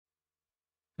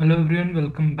Hello everyone,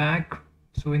 welcome back.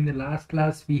 So in the last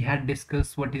class we had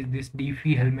discussed what is this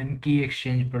Diffie-Hellman key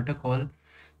exchange protocol.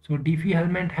 So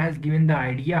Diffie-Hellman has given the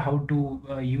idea how to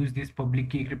use this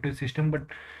public key crypto system, but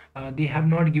they have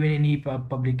not given any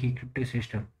public key crypto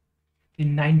system.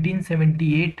 In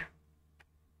 1978,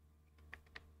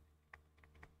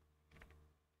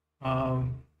 uh,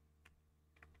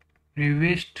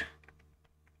 Rivest,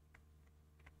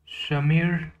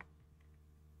 Shamir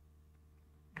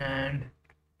and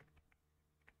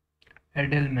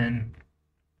Edelman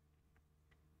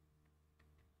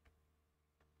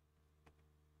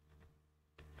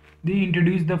they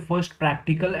introduced the first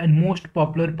practical and most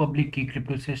popular public key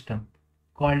crypto system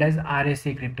called as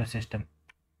RSA Cryptosystem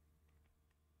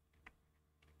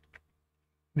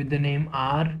with the name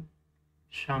R,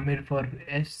 Shamir for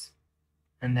S,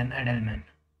 and then Edelman.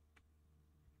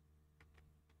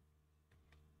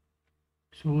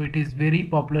 So it is very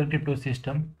popular crypto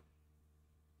system.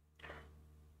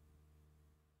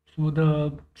 So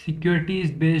the security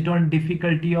is based on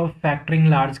difficulty of factoring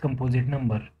large composite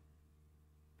number.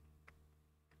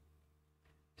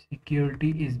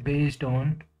 Security is based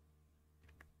on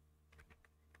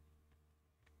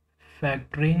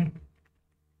factoring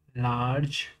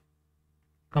large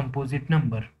composite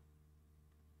number.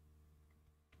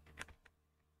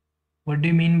 What do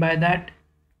you mean by that?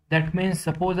 That means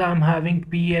suppose I am having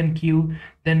P and Q,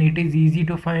 then it is easy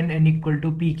to find n equal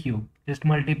to PQ. Just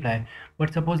multiply.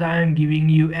 But suppose I am giving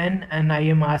you n and I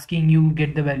am asking you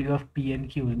get the value of P and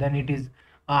Q, then it is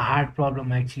a hard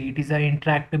problem actually. It is an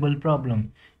intractable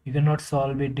problem. You cannot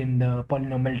solve it in the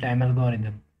polynomial time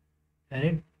algorithm.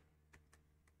 Correct?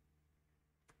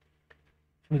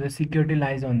 So the security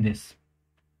lies on this.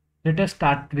 Let us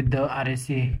start with the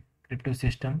RSA crypto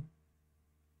system.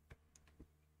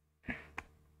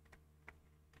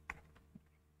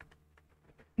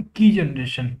 Key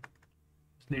generation.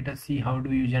 Let us see how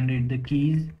do you generate the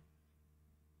keys.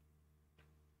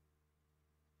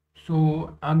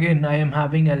 So again I am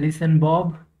having Alice and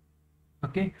Bob.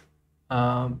 Okay,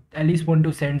 Alice want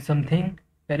to send something,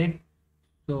 correct?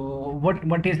 So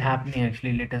what is happening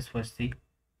actually? Let us first see.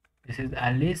 This is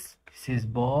Alice, this is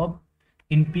Bob.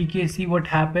 In PKC what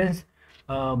happens?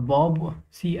 Bob,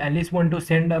 see, Alice want to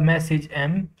send a message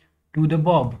M to the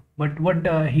Bob, but what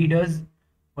he does,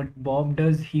 what Bob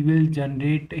does, he will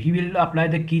apply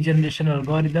the key generation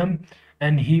algorithm,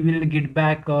 and he will get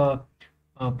back a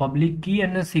public key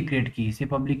and a secret key. Say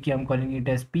public key I'm calling it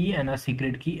as P and a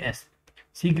secret key S.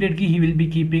 Secret key he will be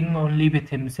keeping only with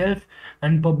himself,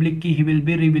 and public key he will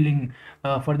be revealing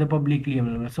for the publicly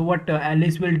available. So what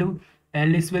Alice will do,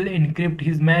 Alice will encrypt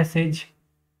his message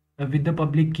with the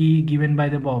public key given by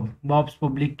the Bob's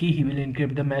public key. He will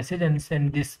encrypt the message and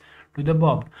send this to the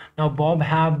Bob. Now Bob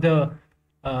have the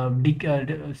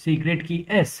secret key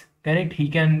S, correct? He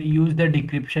can use the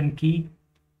decryption key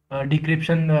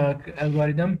decryption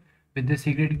algorithm with the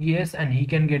secret key S, and he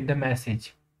can get the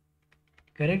message,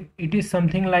 correct? It is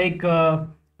something like a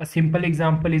simple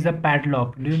example is a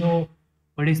padlock. Do you know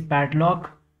what is padlock?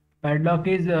 Padlock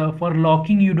is for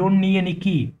locking you don't need any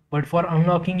key, but for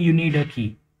unlocking you need a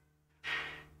key,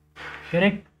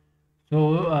 correct?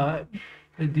 So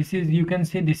this is, you can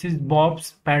say this is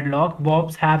Bob's padlock.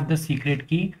 Bob's have the secret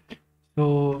key.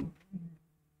 So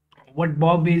what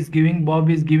Bob is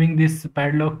giving this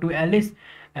padlock to Alice.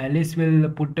 Alice will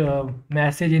put a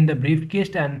message in the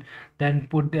briefcase and then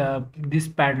put this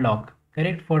padlock,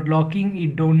 correct? For locking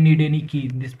it don't need any key,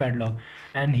 this padlock,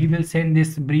 and he will send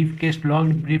this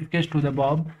locked briefcase to the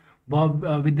Bob.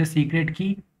 With the secret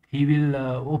key he will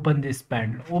open this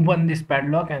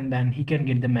padlock, and then he can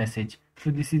get the message. So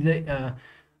this is the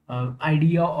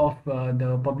idea of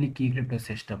the public key crypto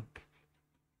system.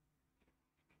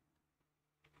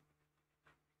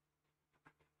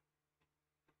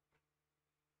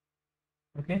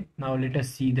 Okay, now let us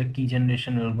see the key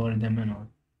generation algorithm and all.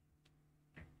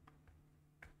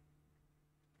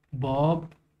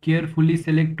 Bob carefully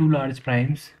select two large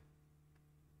primes.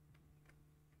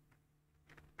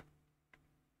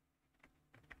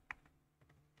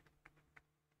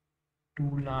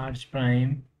 Two large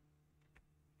prime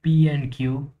P and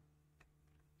Q.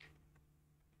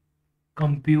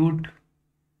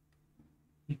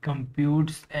 He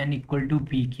computes n equal to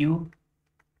PQ,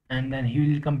 and then he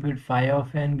will compute phi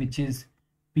of n, which is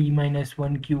P minus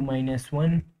 1 Q minus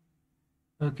 1.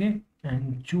 Okay,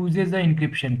 and chooses the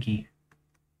encryption key.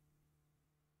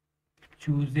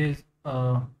 Chooses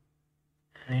an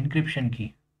encryption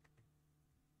key.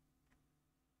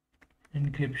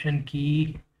 Encryption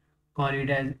key, call it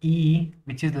as E,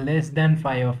 which is less than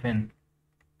phi of n.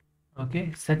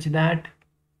 Okay, such that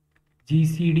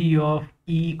GCD of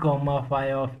E comma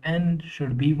phi of n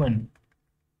should be 1.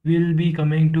 We'll be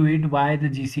coming to it why the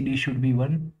GCD should be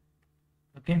 1.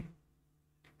 Okay,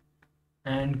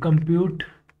 and computes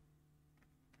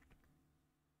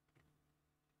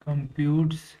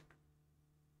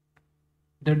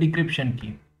the decryption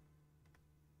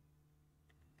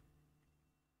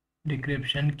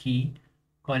key,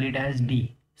 call it as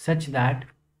D, such that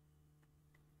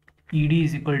ED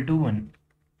is equal to 1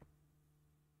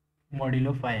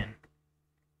 modulo phi n.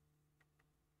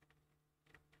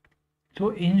 So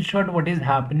in short, what is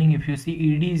happening, if you see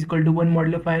ED is equal to 1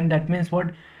 modulo phi n, that means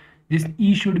what? This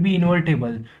E should be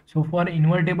invertible. So for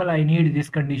invertible, I need this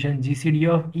condition, GCD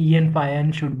of E and phi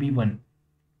n should be 1.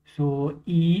 So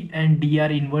E and D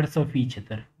are inverse of each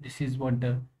other. This is what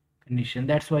the condition.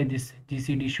 That's why this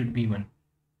GCD should be 1.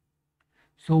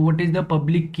 So what is the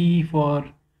public key for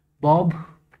Bob?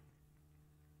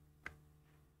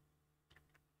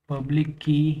 Public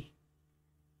key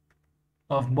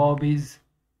of Bob is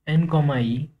n comma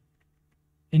E.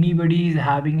 Anybody is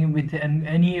having with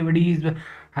anybody is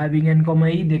having n comma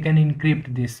E, they can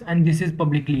encrypt this, and this is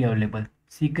publicly available.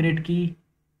 Secret key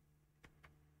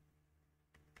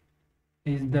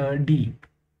is the D,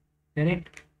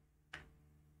 correct?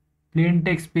 Plain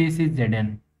text space is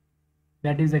Zn,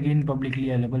 that is again publicly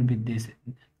available with this.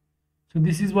 So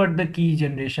this is what the key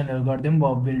generation algorithm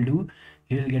Bob will do.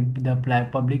 He will get the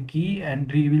public key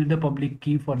and reveal the public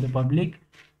key for the public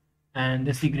and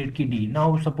the secret key D.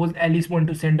 Now suppose Alice want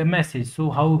to send a message, so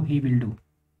how he will do?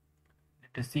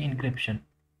 Let us see encryption.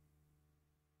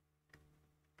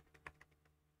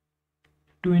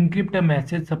 To encrypt a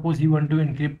message, suppose you want to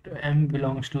encrypt M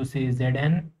belongs to say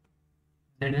Zn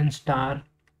star.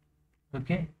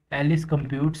 Okay, Alice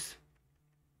computes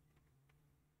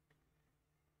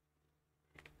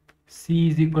C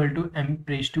is equal to M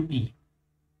raised to E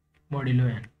modulo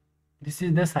n. This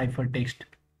is the ciphertext.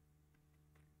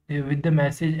 With the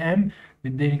message M,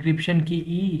 with the encryption key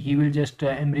E, he will just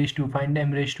find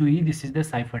M raised to E. This is the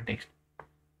ciphertext.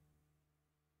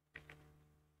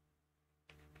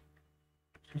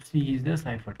 So C is the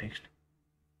ciphertext.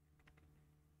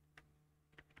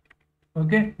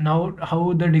 Okay, now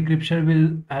how the decryption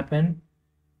will happen?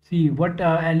 See what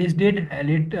Alice did.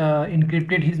 Alice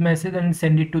encrypted his message and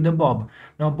send it to the Bob.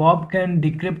 Now Bob can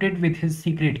decrypt it with his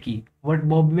secret key. What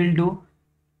Bob will do?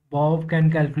 Bob can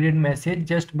calculate message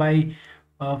just by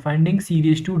finding C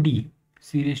raised to D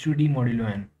modulo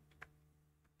n.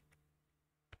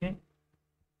 Okay,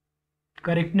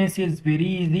 correctness is very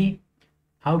easy.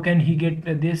 How can he get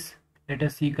this? Let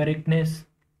us see correctness.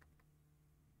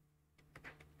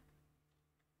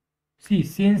 See,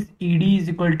 since ED is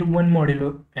equal to 1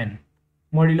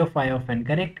 modulo phi of n,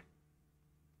 correct?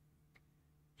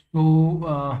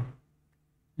 So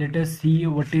let us see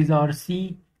what is our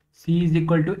C. C is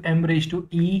equal to M raised to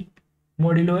E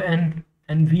modulo n,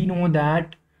 and we know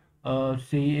that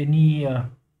say any A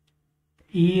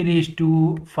raised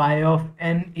to phi of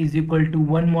n is equal to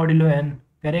 1 modulo n,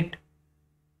 correct?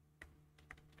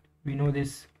 We know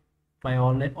this by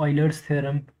Euler's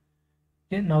theorem.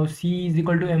 Okay, now C is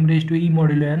equal to M raised to E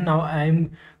modulo n. Now I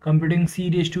am computing C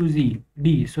raised to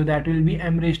D, so that will be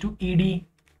M raised to ED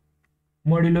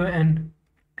modulo n,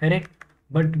 correct?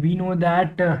 But we know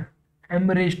that M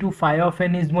raised to phi of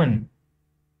n is 1,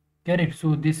 correct?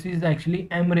 So this is actually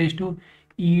M raised to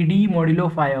ED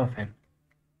modulo phi of n,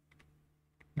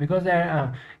 because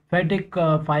if I take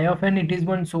phi of n, it is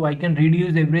 1, so I can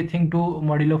reduce everything to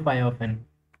modulo phi of n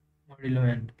modulo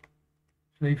n.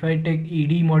 So if I take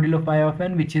ED modulo phi of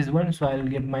n, which is 1, so I will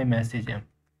get my message M.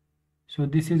 So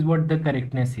this is what the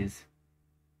correctness is.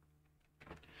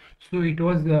 So it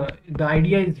was the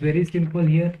idea is very simple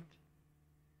here.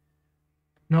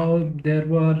 Now there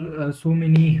were so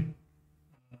many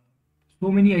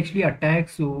actually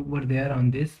attacks over there on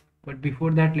this, but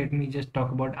before that let me just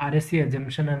talk about RSA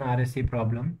assumption and RSA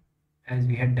problem, as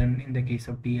we had done in the case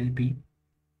of DLP.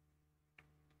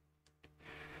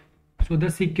 So the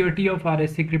security of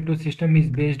RSA cryptosystem is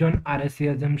based on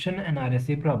RSA assumption and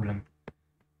RSA problem.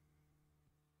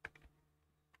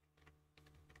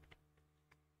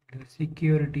 The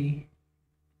security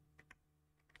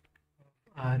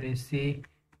of RSA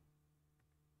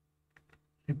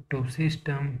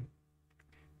cryptosystem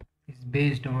is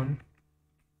based on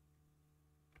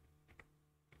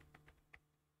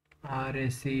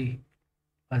RSA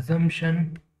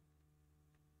assumption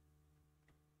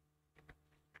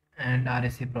and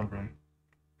RSA problem.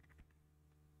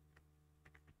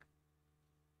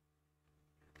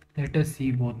 Let us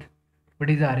see both. What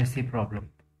is RSA problem?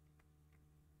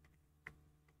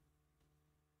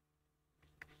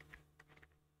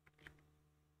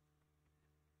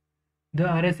 The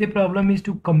RSA problem is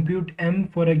to compute M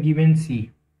for a given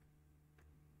C.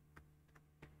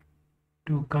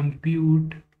 To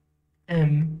compute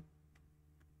M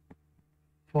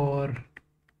for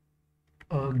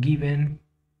a given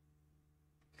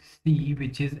C,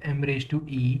 which is M raised to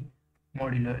E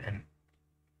modulo N.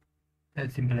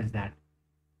 As simple as that.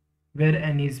 Where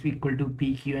N is equal to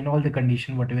PQ and all the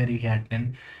condition whatever you had,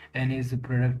 then N is the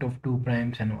product of two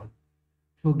primes and all.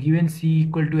 So given C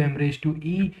equal to M raised to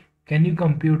E, can you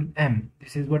compute M?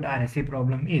 This is what RSA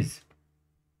problem is.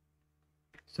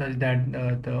 Such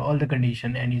that all the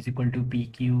condition N is equal to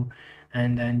PQ,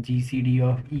 and then GCD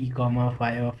of E comma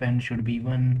phi of N should be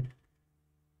 1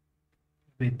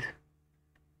 with,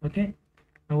 okay.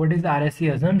 Now what is the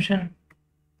RSA assumption?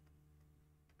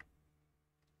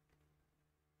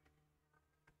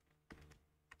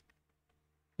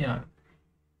 Yeah,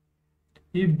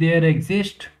 if there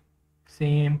exist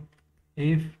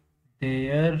if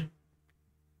there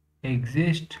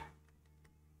exist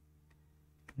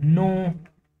no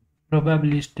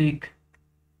probabilistic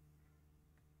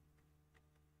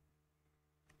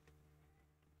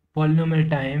polynomial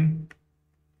time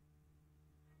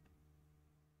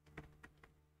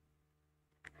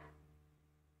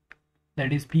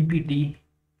that is PPT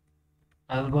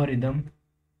algorithm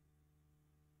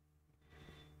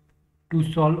to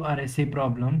solve RSA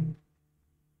problem,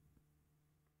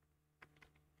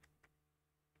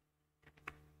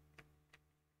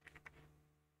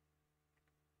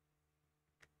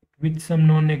 with some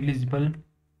non-negligible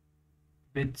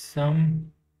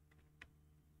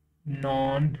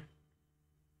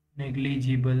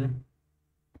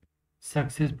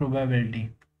success probability,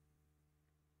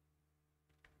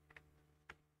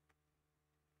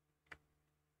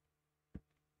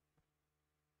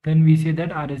 then we say that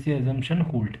RSA assumption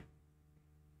hold.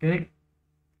 Correct?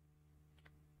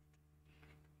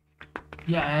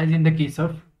 Yeah, as in the case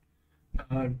of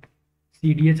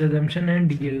CDH assumption and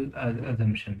DL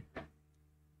assumption.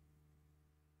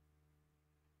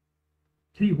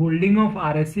 See, holding of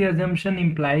RSA assumption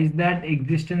implies that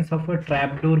existence of a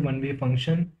trapdoor one-way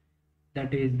function,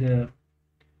 that is the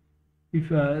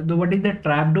what is the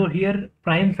trapdoor here?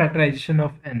 Prime factorization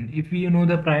of n. If you know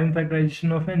the prime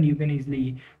factorization of n, you can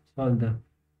easily solve the.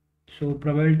 So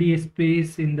probability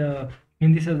space in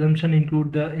this assumption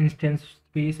include the instance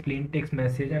space, plain text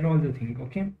message, and all the things.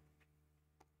 Okay.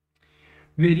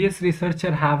 Various research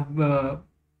have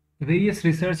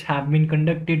been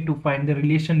conducted to find the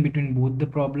relation between both the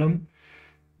problem.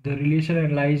 The relation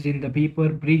analyzed in the paper,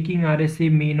 breaking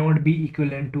RSA may not be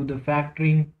equivalent to the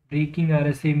factoring. Breaking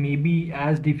RSA may be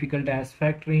as difficult as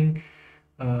factoring,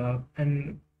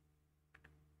 and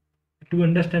to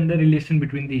understand the relation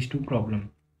between these two problems.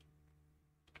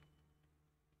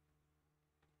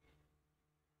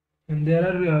 And there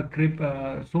are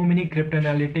so many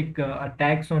cryptanalytic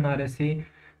attacks on RSA,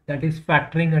 that is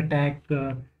factoring attack,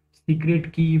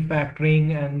 secret key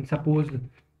factoring, and suppose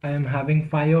I am having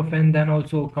phi of n, then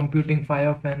also computing phi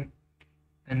of n,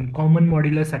 and common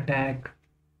modulus attack,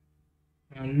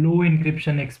 low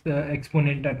encryption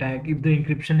exponent attack. If the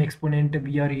encryption exponent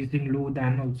we are using low,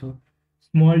 then also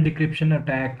small decryption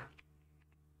attack,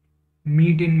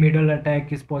 meet in middle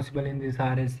attack is possible in this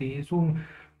RSA. So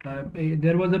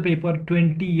there was a paper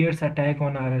 20 years attack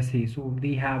on RSA. So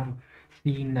they have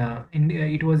seen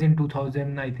it was in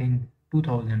 2000, I think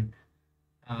 2000.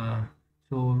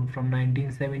 So from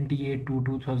 1978 to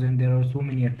 2000 there are so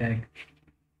many attacks.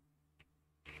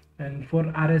 And for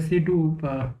RSA to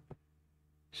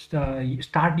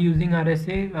start using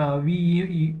RSA,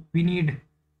 we need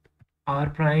R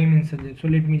prime in such. So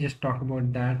let me just talk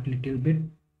about that little bit.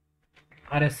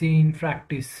 RSA in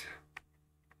practice.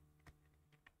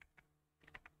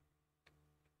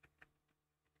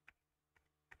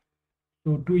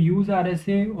 So to use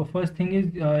RSA, first thing is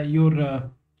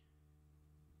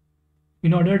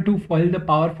in order to foil the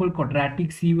powerful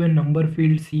quadratic sieve and number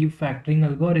field sieve factoring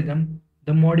algorithm,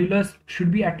 the modulus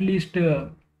should be at least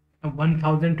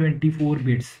 1024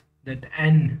 bits. That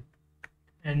n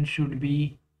should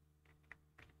be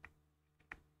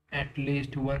at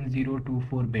least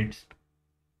 1024 bits.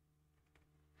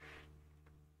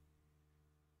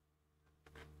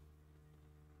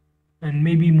 And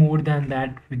maybe more than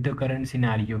that with the current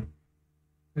scenario.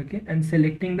 Okay, and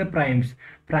selecting the prime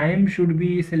should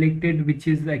be selected which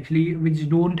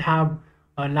don't have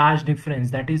a large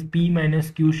difference, that is p minus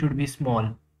q should be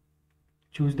small.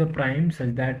 Choose the prime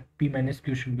such that p minus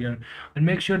q should be on, and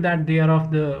make sure that they are of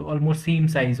the almost same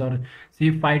size, or say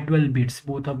 512 bits,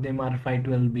 both of them are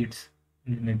 512 bits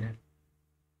like that.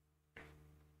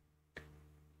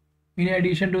 In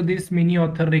addition to this, many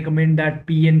authors recommend that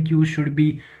P and Q should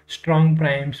be strong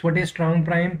primes. What is strong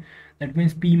prime? That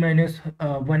means P minus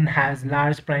 1 has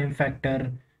large prime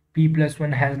factor, P plus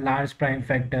 1 has large prime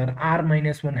factor, R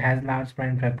minus 1 has large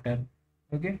prime factor.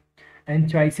 Okay. And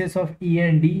choices of E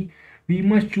and D, we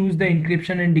must choose the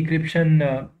encryption and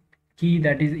decryption key,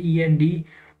 that is E and D,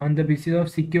 on the basis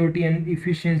of security and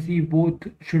efficiency. Both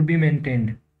should be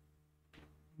maintained,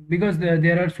 because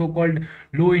there are so-called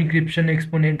low encryption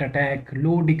exponent attack,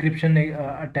 low decryption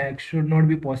attack should not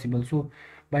be possible. So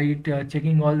by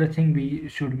checking all the thing, we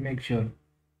should make sure.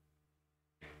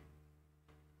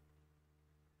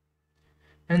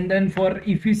 And then for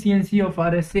efficiency of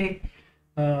RSA,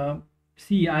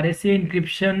 see, RSA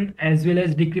encryption as well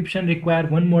as decryption require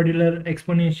one modular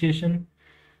exponentiation.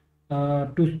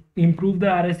 To improve the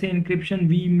RSA encryption,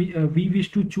 we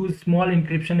wish to choose small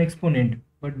encryption exponent,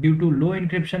 but due to low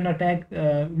encryption attack,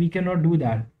 we cannot do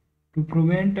that. To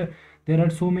prevent, there are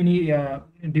so many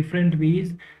different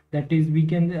ways. That is, we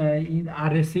can in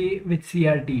RSA with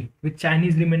CRT, with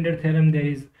Chinese remainder theorem, there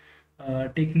is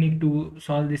technique to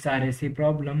solve this RSA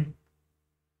problem.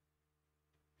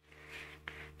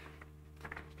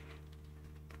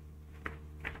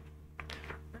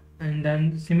 And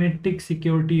then semantic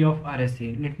security of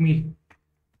RSA. Let me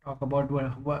talk about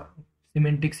what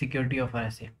semantic security of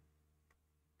RSA.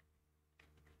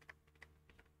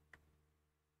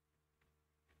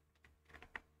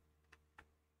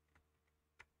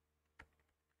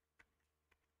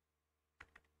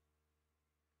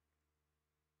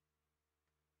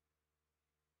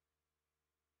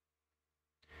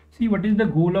 See, what is the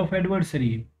goal of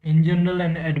adversary? In general,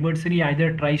 an adversary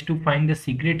either tries to find the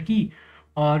secret key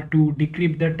or to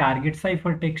decrypt the target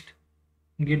ciphertext,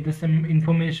 get the some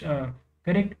information,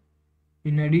 correct?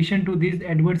 In addition to this,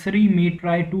 adversary may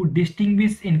try to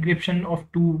distinguish encryption of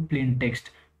two plain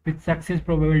text with success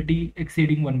probability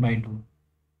exceeding 1/2.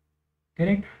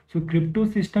 Correct? So crypto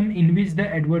system in which the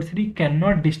adversary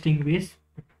cannot distinguish,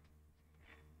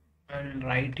 I'll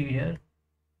write here,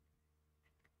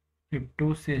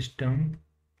 crypto system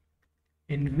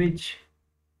in which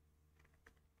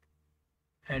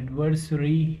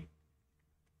adversary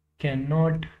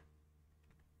cannot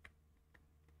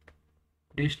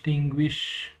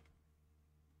distinguish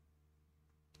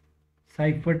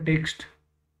ciphertext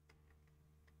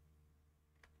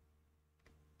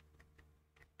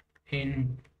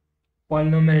in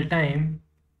polynomial time,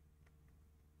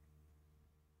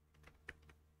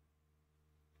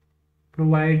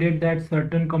 provided that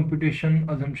certain computation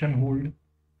assumption hold.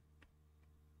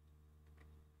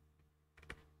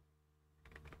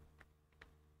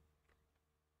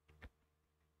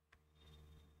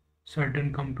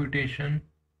 Certain computation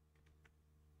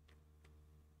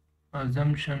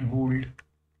assumption hold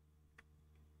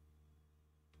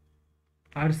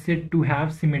are said to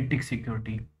have semantic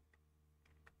security.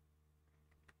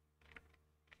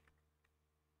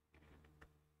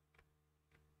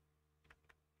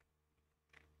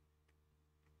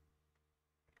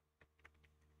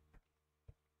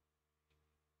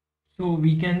 So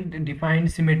we can define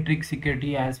symmetric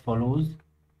security as follows.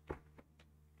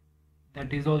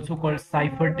 That is also called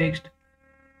ciphertext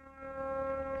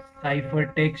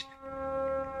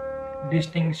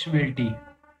distinguishability.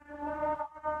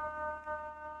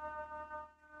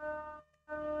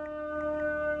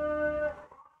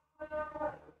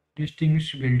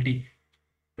 Distinguishability.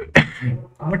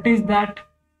 What is that?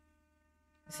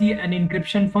 See, an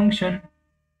encryption function,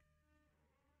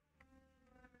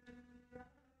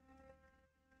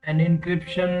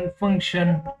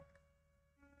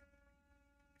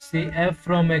 say f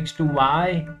from x to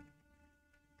y,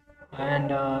 and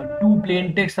two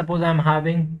plain text. Suppose I'm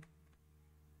having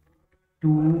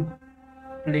two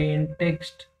plain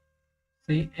text,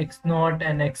 say x0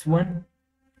 and x1,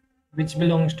 which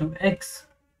belongs to x,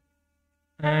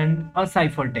 and a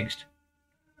ciphertext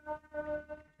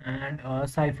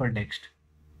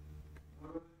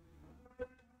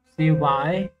say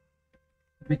y,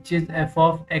 which is f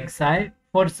of xi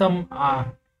for some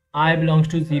I belongs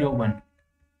to 0 1.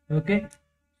 Okay,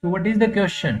 so what is the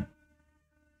question?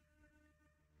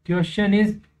 Question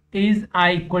is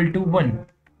I equal to 1?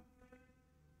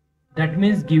 That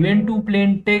means given two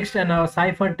plain text and a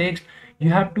ciphertext, you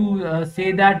have to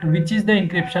say that which is the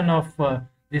encryption of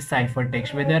this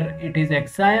ciphertext, whether it is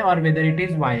xi or whether it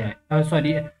is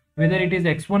yi, whether it is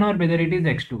x1 or whether it is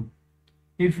x2.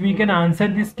 If we can answer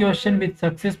this question with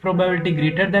success probability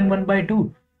greater than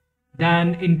 1/2,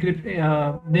 then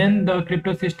then the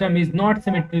crypto system is not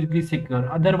symmetrically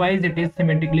secure. Otherwise, it is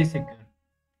semantically secure.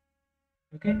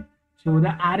 Okay, so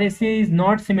the RSA is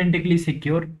not semantically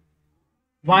secure.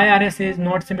 Why RSA is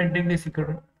not semantically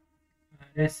secure?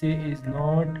 RSA is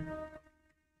not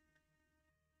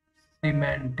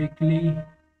semantically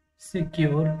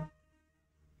secure.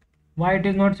 Why it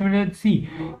is not semantically? See,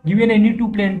 given any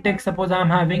two plain text, suppose I'm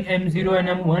having M0 and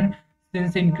M1,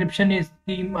 since encryption is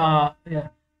theme yeah,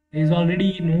 is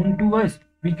already known to us,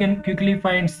 we can quickly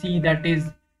find C, that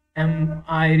is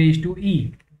MI raised to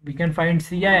E. We can find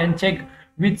CI and check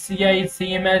which CI is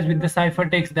same as with the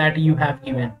ciphertext that you have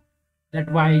given,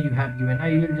 that Y you have given.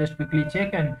 I will just quickly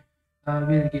check and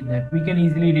we'll get that. We can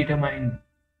easily determine,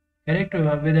 correct,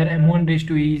 whether M1 raised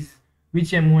to E is,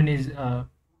 which M1 is uh,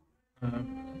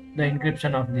 the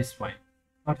encryption of this file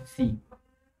or C,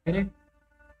 correct.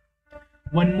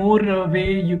 One more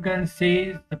way you can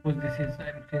say, suppose this is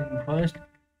I'm saying first,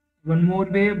 one more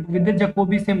way with the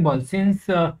Jacobi symbol, since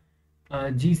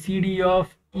GCD of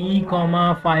E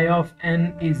comma phi of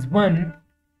n is 1,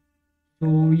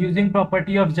 so using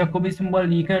property of Jacobi symbol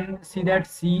you can see that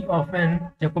C of n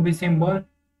Jacobi symbol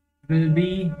will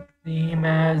be same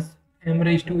as m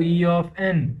raised to E of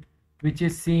n, which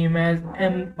is same as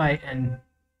m by n,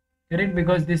 correct,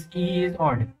 because this E is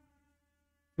odd,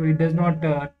 so it does not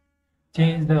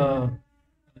change the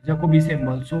Jacobi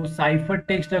symbol. So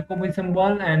ciphertext Jacobi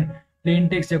symbol and plain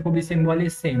text Jacobi symbol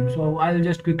is same. So I'll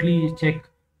just quickly check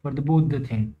for the both the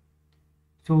thing.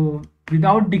 So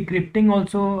without decrypting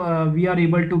also we are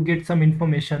able to get some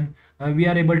information. We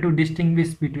are able to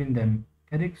distinguish between them,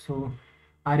 correct. So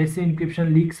RSA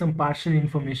encryption leaks some partial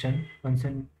information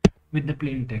concerned with the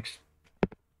plain text.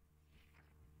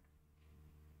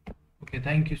 Okay,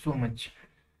 thank you so much.